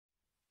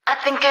I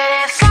think it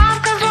is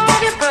love cause I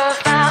love your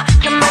profile.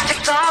 You're my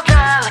TikTok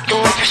guy, like the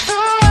way you're so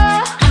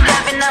low. I'm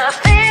having a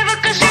fever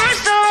cause you're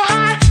so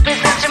hot. Please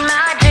answer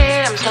my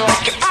DMs, I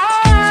like you're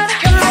on.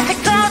 You're my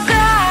TikTok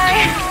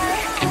guy.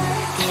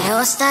 It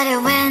all started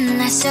when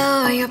I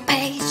saw your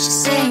page.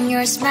 Seeing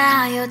your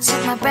smile, you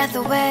took my breath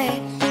away.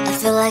 I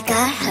feel like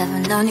I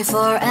haven't known you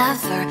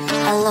forever.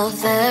 I love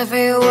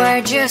every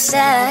word you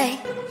say.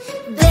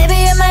 Baby,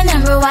 you're my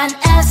number one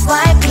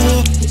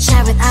FYP. You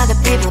chat with other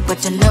people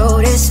but don't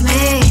notice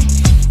me.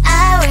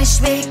 I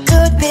wish we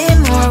could be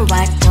more.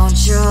 Why don't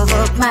you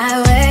look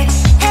my way?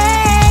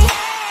 Hey,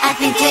 I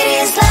think it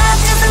is love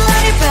cause I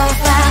love your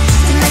profile.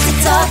 You make it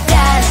talk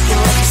guy like you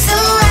look so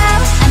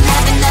loud. I'm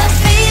having a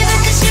fever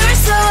cause you're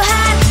so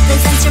hot.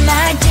 Please answer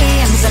my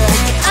DMs, I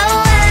like it a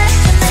lot.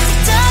 You make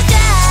it talk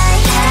guy.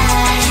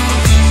 Hey,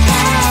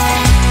 hey, hey.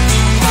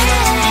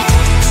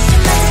 You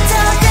make it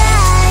talk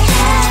guy.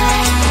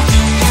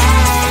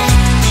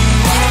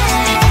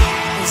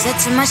 Is it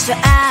too much to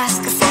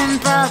ask? A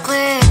simple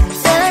click.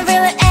 Feeling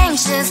really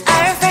anxious,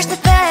 I refresh the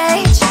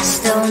page.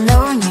 Still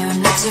no new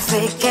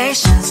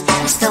notifications.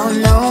 Still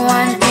no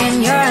one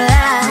in your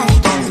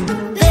life.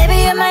 Baby,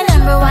 you're my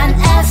number one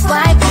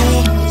FYP.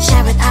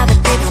 Share with other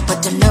people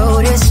but don't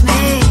notice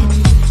me.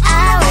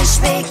 I wish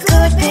we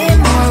could be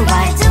more.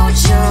 Why don't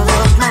you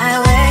look my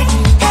way?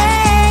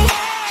 Hey,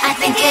 I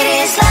think it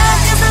is love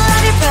cause I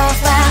love your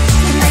profile.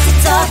 You make it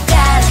talk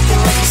guy like you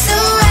look so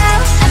well.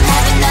 I'm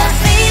having a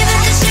fever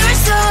cause you're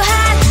so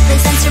hot.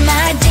 Please answer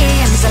my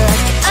DMs, I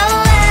like it a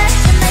lot.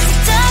 You make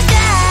it talk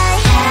guy.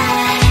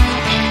 Hey,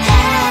 hey,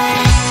 hey.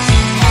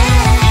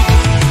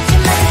 You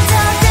make it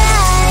talk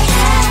guy.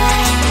 Hey,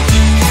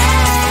 hey,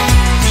 hey.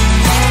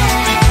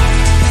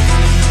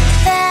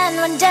 Then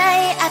one day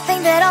I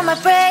think that all my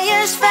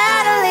prayers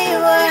finally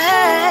were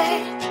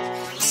heard.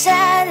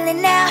 Sadly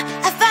now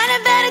I find a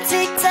better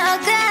TikTok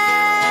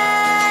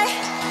guy.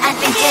 I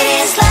think it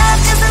is love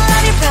cause I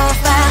love your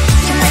profile.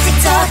 You my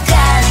TikTok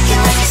guy like you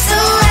like it so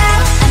well.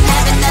 I'm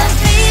having a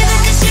fever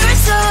cause you're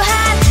so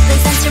hot.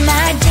 Please answer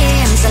my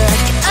DMs, I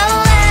like it a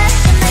lot.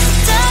 You my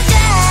TikTok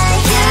guy.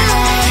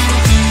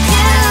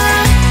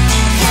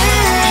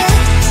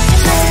 You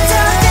my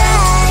TikTok guy.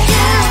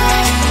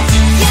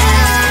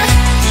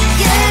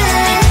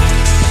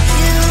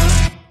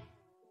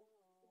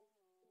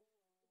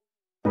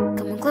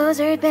 Come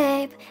closer,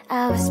 babe,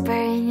 I'll whisper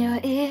in your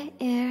ear.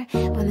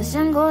 When the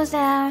sun goes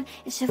down,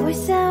 it's your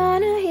voice I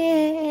wanna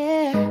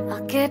hear.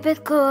 I'll keep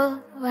it cool,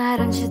 why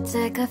don't you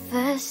take a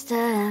first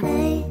step?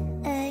 Hey,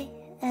 hey,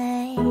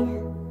 hey.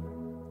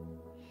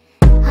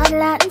 Hot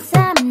Latin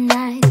summer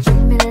nights,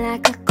 treat me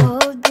like a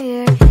cold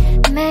beer.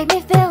 Make me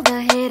feel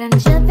the heat and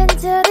jump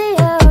into the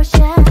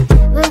ocean.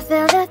 We'll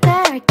feel the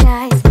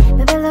paradise,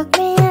 baby look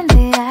me in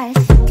the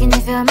eyes. Can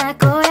you feel my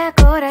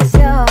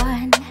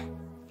corazón?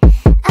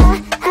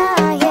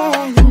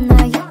 Yeah, you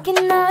know you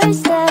can always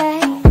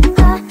stay.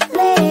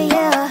 Only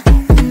you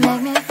can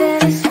make me feel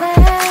this way.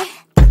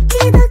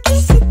 Doki doki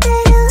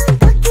shiteru,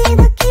 doki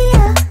doki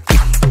yo.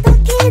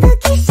 Doki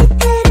doki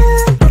shiteru,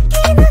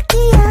 doki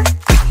doki yo.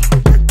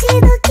 Doki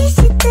doki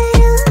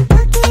shiteru,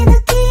 doki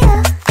doki yo.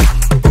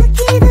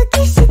 Doki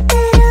doki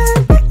shiteru,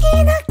 doki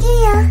doki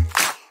yo.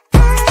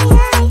 Ay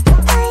ay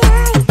ay ay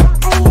ay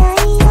ay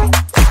ay.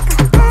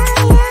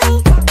 Ay ay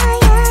ay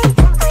ay ay ay ay.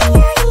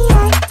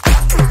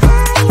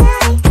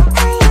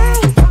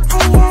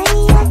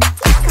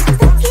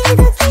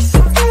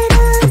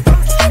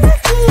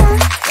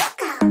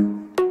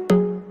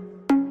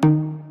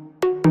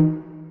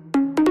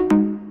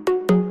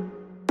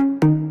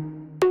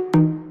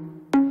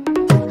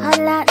 Hot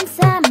Latin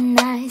summer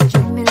nights,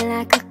 treat me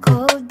like a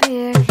cold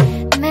beer.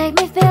 Make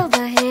me feel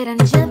the heat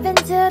and jump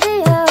into the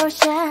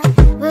ocean.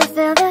 We'll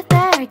feel the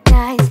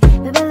paradise,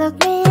 baby look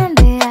me in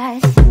the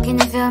eyes. Can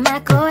you feel my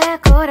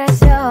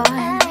corazón?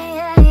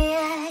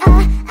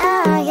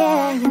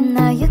 Yeah, you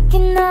know you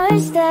can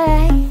always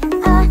stay.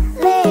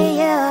 Only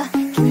you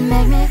can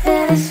make me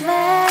feel this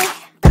way.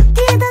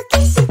 Doki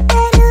doki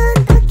shiteru,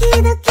 doki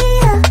doki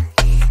yo.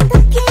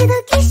 Doki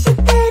doki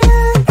shiteru,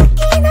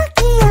 doki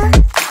doki yo.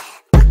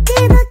 Doki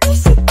doki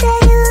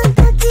shiteru,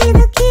 doki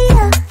doki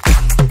yo.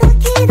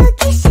 Doki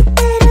doki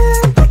shiteru,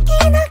 doki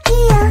doki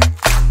yo.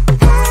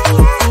 Ay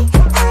ay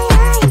ay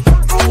ay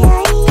ay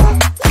ay ay.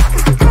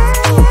 Ay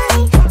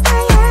ay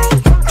ay ay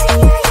ay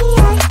ay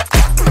ay.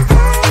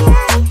 Ay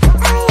ay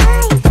ay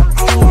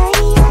ay ay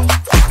ay.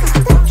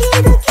 Doki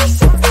doki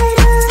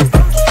shiteru,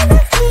 doki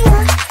doki yo.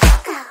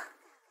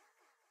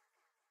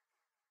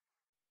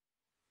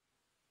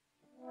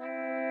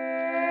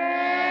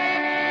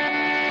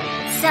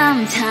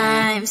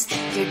 Sometimes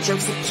your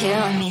jokes are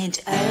killing me.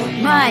 Oh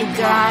my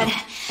god,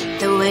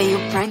 the way you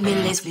prank me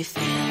leaves me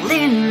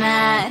feeling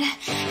mad.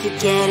 You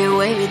get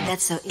away with that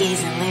so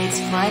easily. It's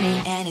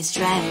funny and it's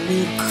driving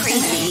me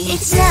crazy.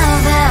 It's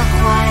never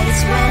quite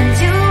as when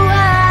you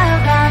are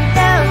around,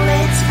 though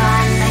it's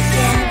fun, I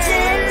can't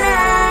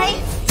deny.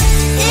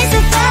 It's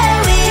a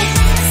fiery,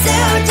 so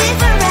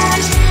different,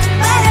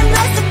 but I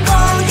must have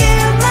called you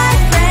my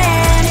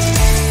friend.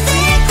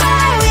 Think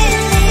why we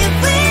live,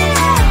 we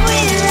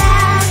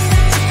love,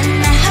 and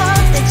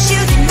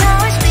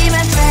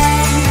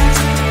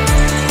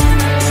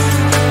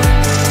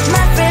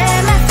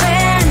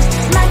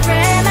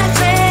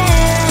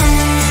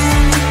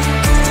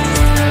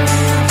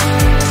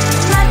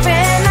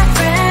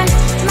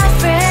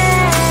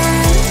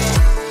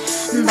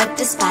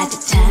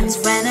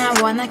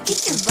wanna keep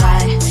you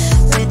right.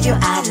 With you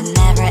I don't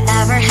never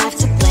ever have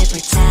to play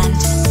pretend.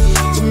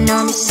 You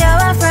know me so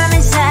well from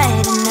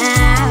inside and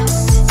out,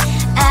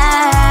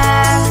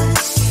 out.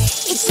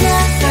 It's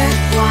never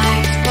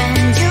quite when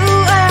you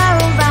are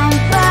around,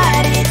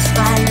 but it's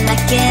fun I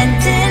can't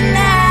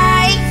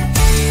deny.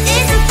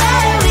 It's a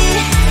very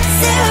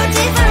so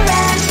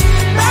different,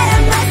 but I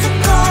must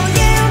call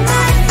you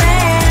my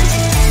friend.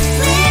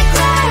 We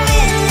cry, we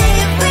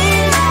live, we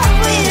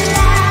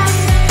love,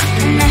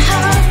 and I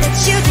hope that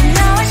you can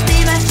always be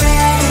my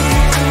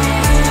friend.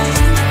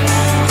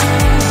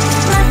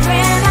 My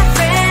friend, my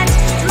friend,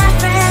 my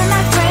friend,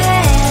 my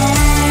friend.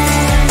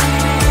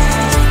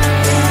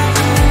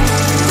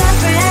 My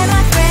friend,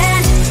 my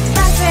friend,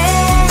 my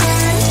friend.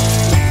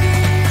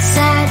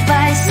 Side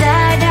by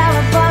side,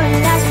 our body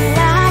lasts a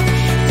lot.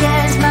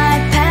 Yes, my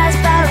past,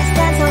 but we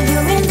stand for you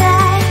and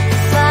I.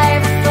 Fly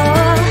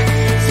before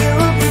you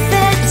will be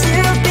there to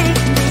pick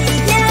me,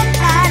 yeah,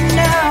 I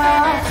know.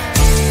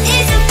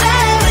 It's a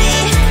very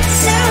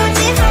so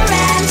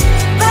different,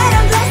 but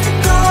I'm blessed to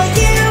call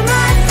you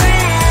my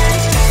friend.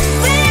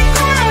 We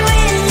cry, we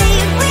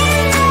live, we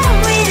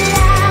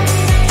love,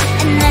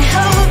 and I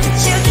hope that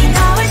you can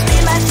always be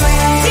my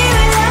friend. You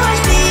will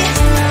always be,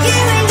 you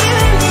and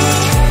me.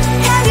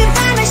 Have you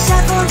by my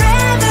side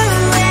forever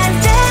and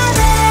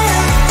ever.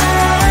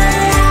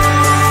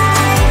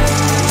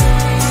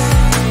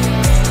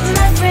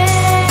 My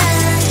friend.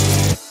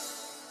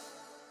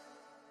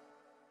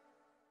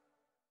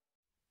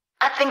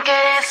 I think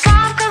it is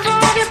all 'cause I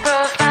love your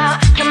profile.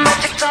 You're my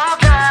TikTok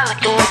guy,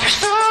 like the way you're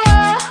so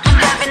low. I'm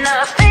having a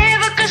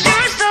fever 'cause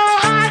you're so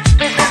hot.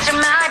 Please answer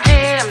my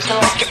DMs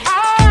like you're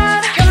on.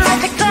 You're my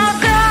TikTok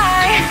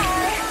guy.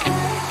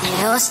 It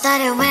all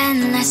started when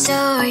I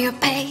saw your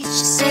page.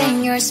 Seeing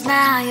your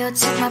smile, you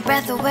took my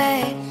breath away.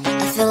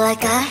 I feel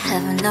like I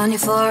haven't known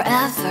you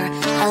forever.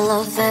 I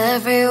love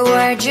every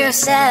word you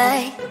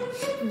say.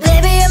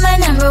 Baby, you're my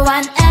number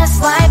one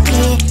FYP.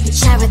 You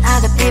chat with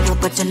other people,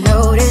 but you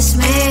notice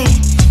me.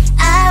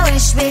 I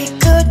wish we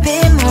could be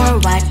more.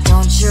 Why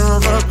don't you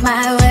look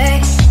my way?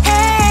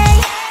 Hey,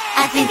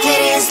 I think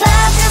it is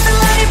love 'cause I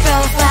love your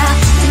profile.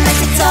 You're my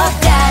TikTok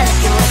guy,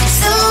 like you look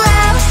so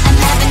well. I'm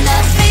having a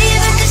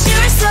fever 'cause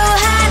you're so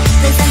hot.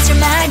 Please answer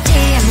my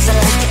DMs, I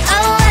like it a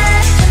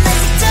lot. You're my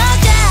TikTok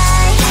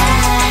guy.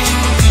 Hey,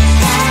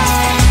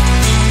 hey,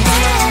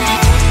 hey.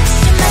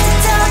 You're my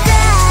TikTok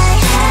guy.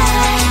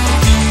 Hey,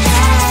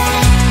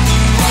 hey,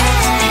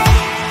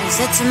 hey. Is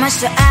it too much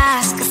to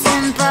ask? A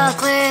simple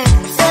click.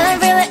 Feeling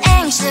really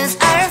anxious,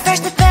 I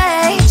refresh the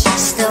page.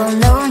 Still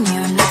no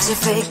new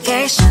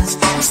notifications.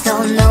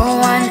 Still no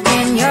one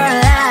in your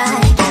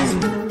life.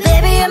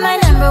 Baby, you're my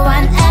number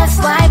one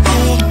FYP.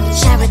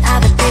 Share with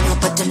other people,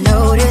 but don't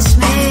notice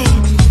me.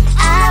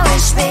 I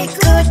wish we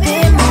could be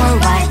more.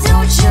 Why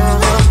don't you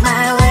look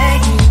my way?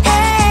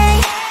 Hey,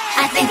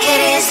 I think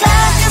it is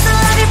love 'cause I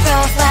love your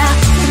profile.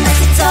 You're my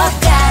TikTok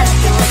guy,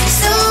 like you look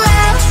so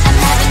well. I'm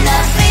having a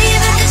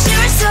fever 'cause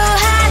you're so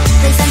hot.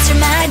 Please answer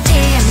my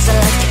DMs, I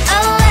like it a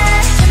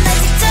lot. You're my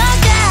TikTok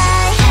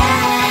guy.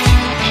 Hey,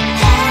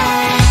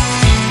 hey,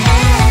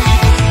 hey.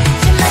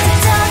 You're my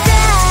TikTok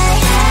guy.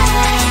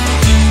 Hey,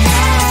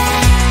 hey,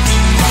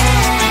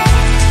 hey.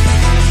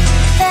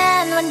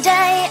 Then one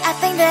day I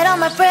think that all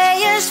my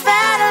prayers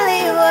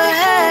finally were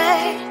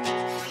heard.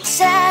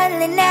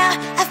 Sadly now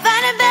I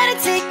find a better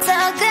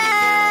TikTok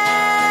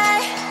guy.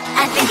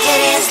 I think it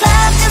is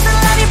love 'cause I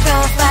love your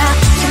profile.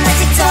 You're my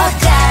TikTok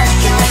guy,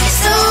 like you look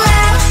so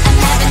well. I'm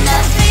having a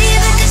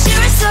fever 'cause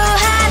you're so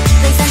hot.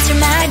 Please answer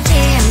my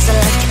DMs, I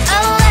like it a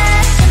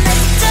lot. You're my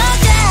TikTok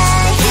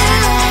guy. You,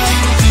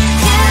 you,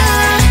 you.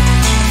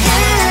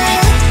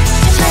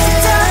 You're my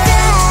TikTok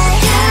guy.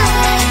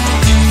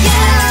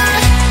 You,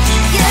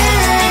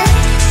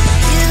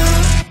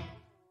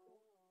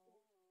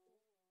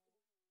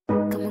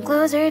 Come on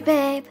closer,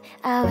 babe.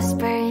 I'll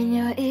whisper in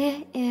your ear.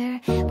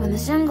 When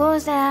the sun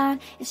goes down,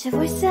 it's your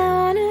voice I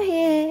wanna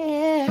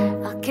hear.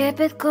 I'll keep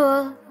it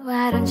cool.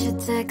 Why don't you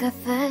take a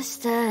first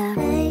step?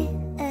 Hey,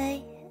 hey,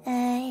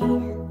 hey.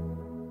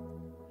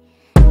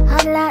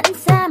 Hot light and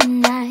summer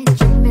night,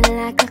 treat me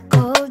like a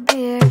cold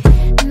beer.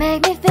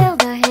 Make me feel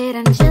the heat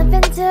and jump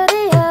into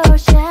the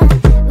ocean.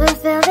 We'll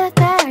feel the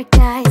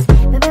paradise.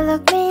 Baby,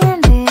 look me in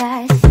the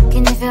eyes.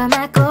 Can you feel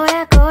my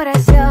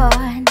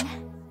corazón?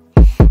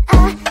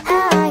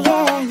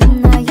 Yeah, you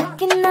know you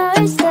can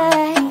always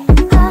stay.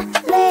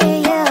 Only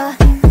you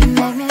can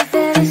make me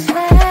feel this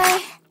way.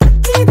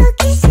 Doki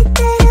doki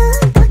shiteru,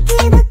 doki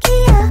doki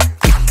yo.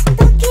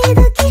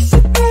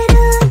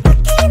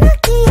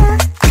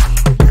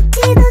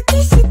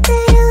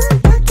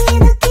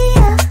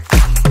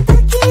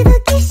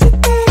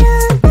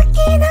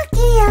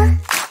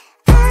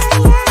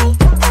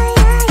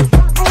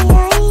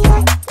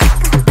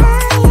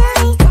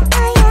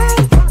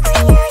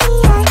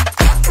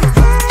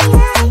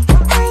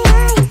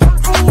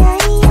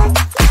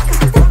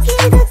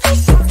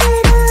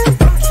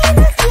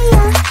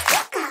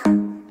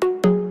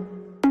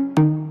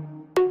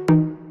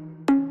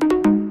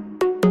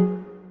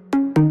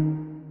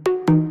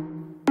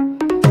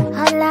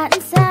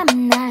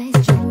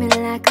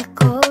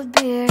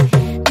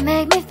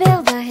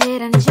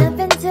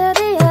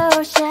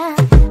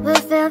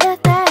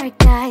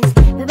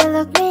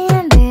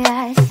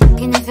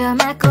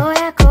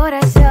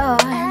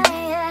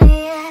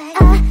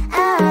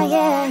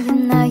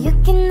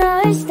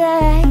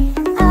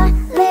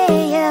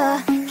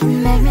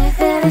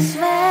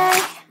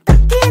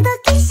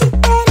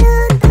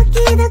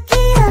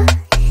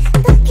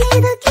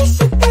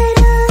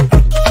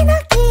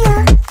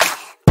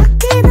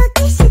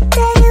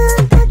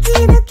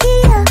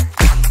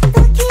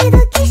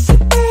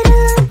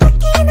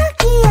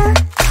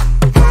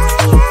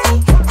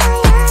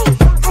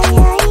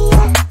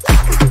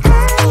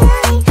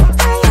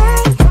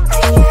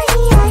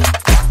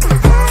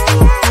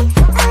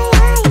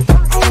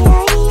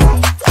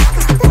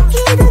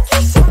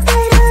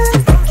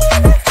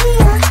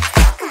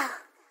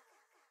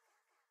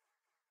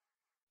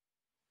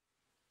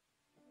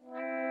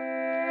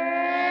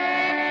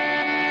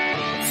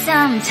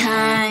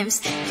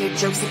 Sometimes your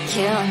jokes are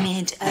killing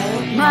me.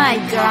 Oh my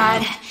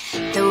god,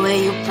 the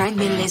way you prank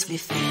me leaves me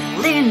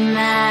feeling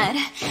mad.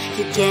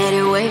 You get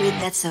away with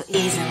that so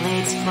easily.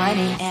 It's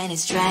funny and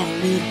it's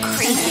driving me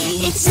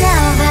crazy. It's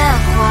never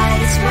what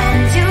it's when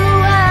you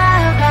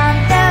are around,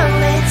 though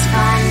it's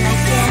fun, I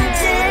can't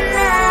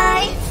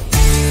deny.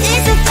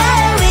 It's a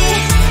very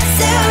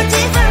so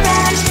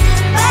different,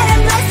 but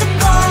I'm blessed to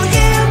call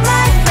you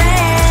my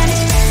friend.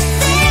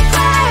 Think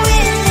why we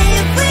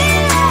live, we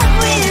love,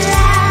 we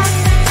laugh,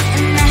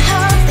 and I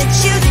hope that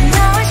you can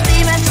always be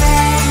my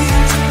friend.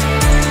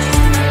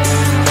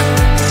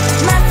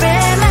 My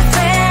friend, my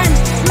friend,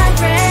 my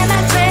friend,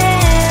 my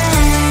friend.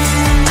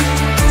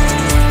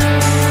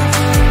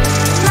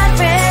 My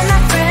friend,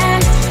 my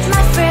friend,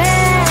 my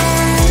friend.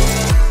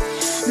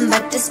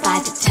 But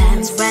despite the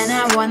times when I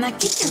wanna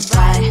kick your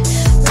butt,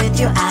 with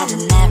you I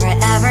don't never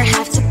ever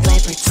have to play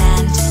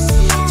pretend.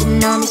 You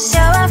know me so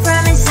well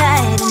from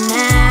inside and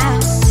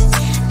out,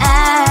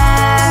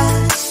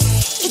 out.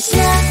 It's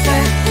never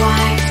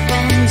white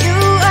when you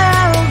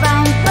are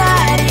around,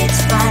 but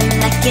it's fun,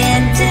 I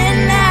can't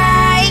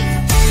deny.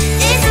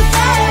 It's a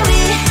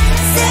very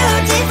so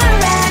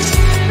different,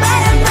 but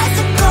I'm blessed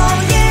to call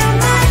you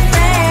my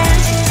friend.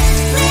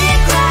 We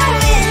cry,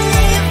 we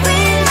live, we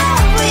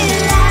love, we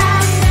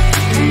laugh,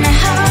 and I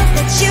hope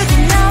that you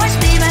can always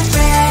be my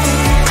friend.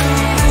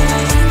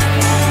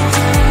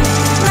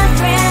 My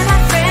friend, my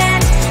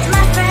friend,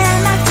 my friend,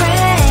 my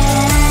friend.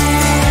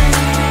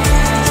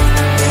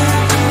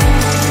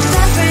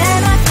 My friend,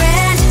 my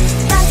friend,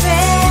 my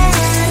friend.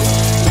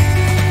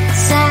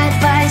 Side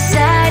by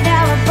side,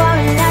 our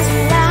body lasts a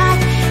lot.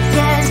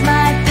 Yes,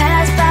 my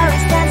past, but we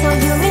stand so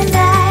you and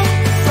I.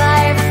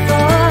 Fire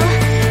before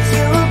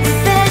you will be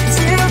there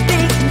to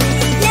pick me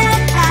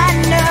up, I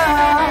know.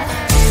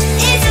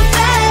 It's a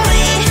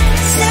very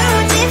so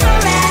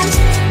different,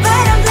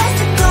 but I'm blessed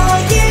to call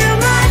you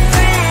my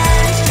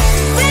friend.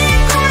 We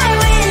cry,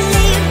 we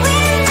live, we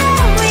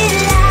love, we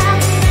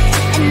laugh,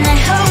 and I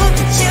hope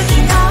that you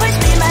can always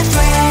be my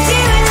friend.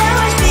 You will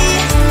always be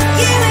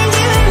you and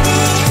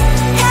me.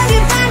 Have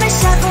you by my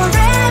side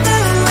forever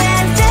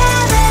and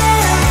ever.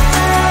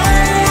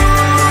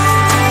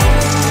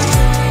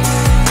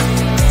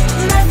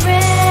 My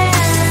friend.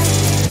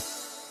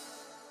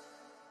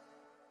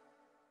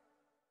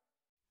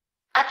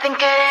 I think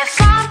it is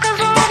love 'cause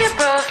I love your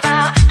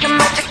profile. You're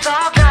my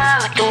TikToker,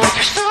 like the way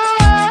you're so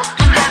low.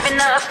 I'm having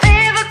a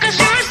fever 'cause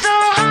you're so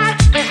hot.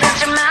 Please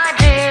answer my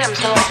DMs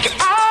like you're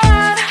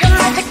on. You're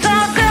my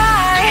TikToker.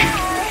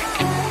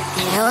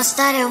 It all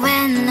started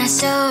when I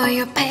saw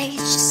your page.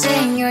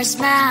 Seeing your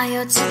smile, you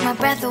took my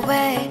breath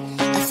away.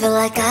 I feel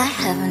like I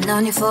haven't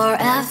known you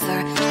forever.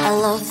 I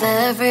love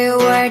every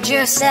word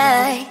you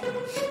say.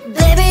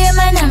 Baby, you're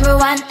my number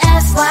one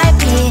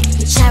FYP.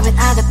 You chat with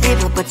other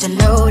people, but you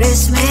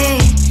notice me.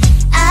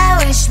 I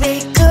wish we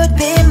could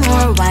be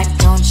more. Why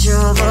don't you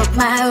look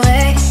my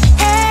way?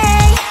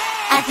 Hey,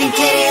 I think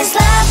it is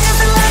love 'cause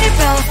I love your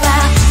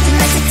profile. You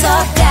make me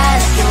talk guy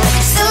like you look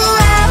so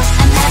well.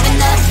 I'm having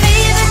a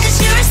fever 'cause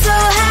you're so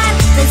hot.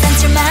 Please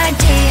answer my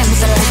DMs,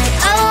 I like it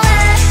a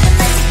lot. You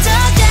make me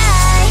talk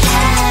guy.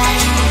 Hey,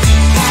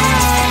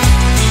 hey,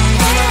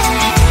 hey.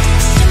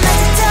 You make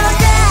me talk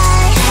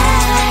guy.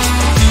 Hey,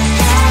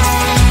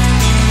 hey,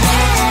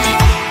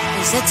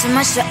 hey. Is it too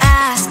much to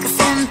ask? A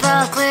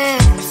simple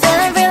click.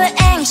 Feeling really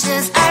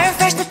anxious, I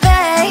refresh the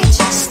page.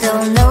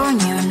 Still no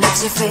new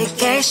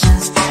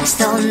notifications.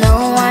 Still no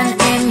one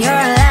in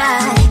your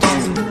life.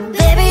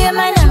 Baby, you're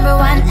my number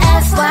one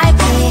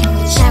FYP.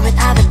 Share with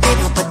other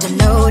people, but don't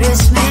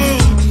notice me.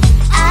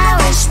 I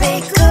wish we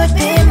could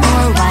be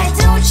more. Why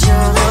don't you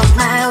look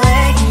my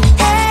way?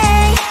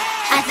 Hey,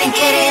 I think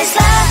it is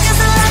love 'cause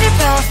I love your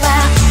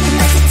profile. You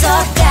make me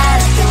talk guy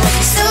like you look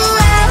so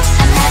well.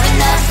 I'm having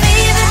a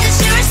fever 'cause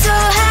you're so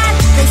hot.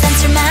 Please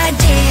answer my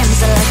DMs,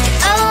 I like it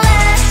a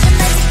lot. You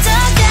make me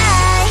talk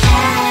guy.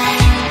 Hey,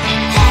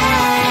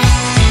 hey,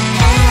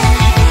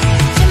 hey.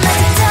 You make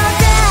me talk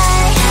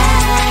guy.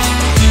 Hey, hey,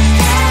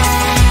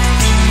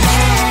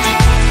 hey.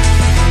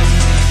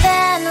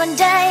 Then one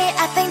day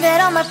I think that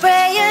all my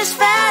prayers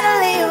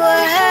finally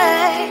were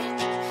heard.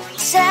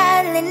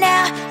 Sadly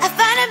now I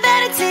find a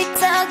better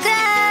TikTok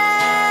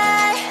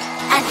guy.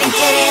 I think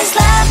it is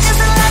love 'cause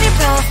I love your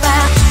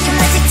profile. You're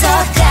my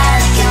TikTok guy,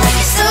 like you look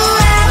so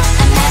well.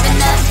 I'm having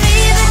a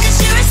fever 'cause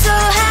you're so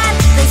hot.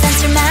 Please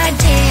answer my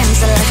DMs,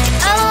 I like it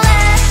a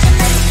lot. You're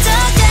my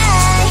TikTok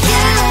guy.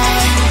 You,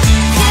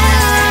 you, you.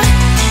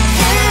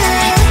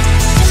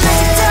 You're my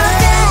TikTok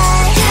guy.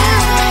 You,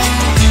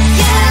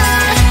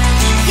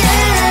 you,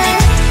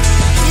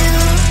 you.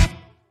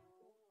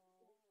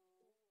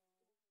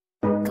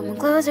 Come on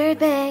closer,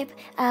 babe.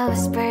 I'll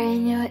whisper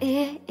in your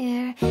ear.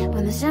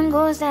 When the sun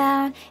goes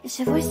down, it's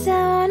your voice I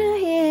wanna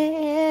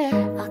hear.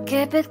 I'll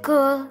keep it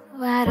cool.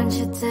 Why don't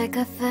you take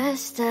a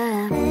first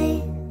step?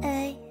 Hey,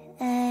 hey,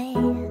 hey.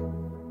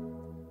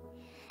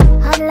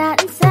 Hot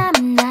light and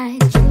summer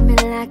nights, treat me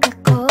like a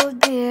cold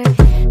beer.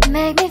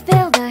 Make me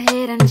feel the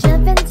heat and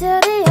jump into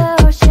the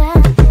ocean.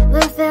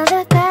 We'll feel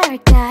the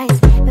paradise.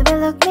 Baby,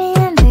 look me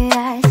in the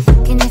eyes.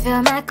 Can you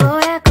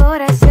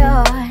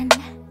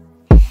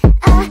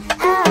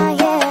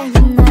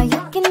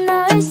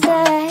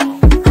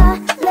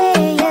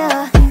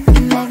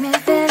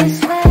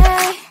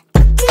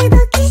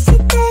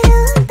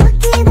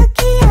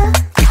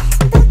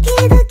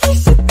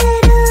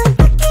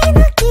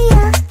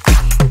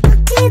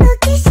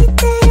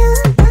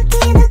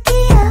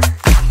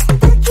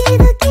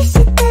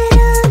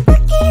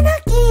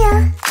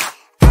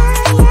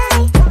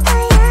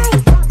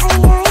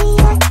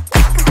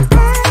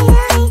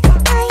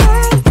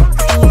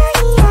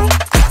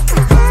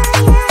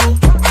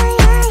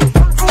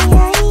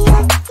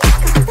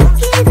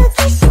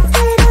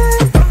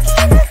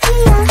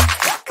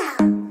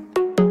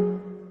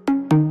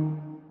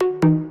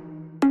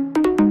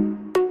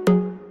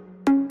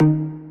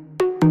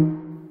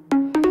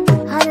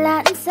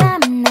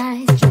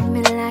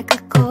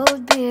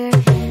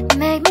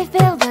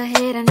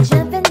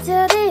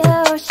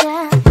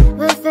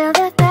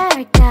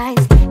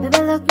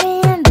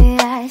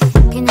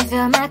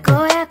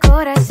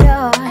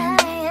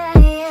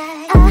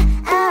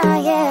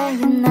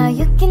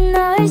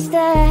nice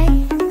day.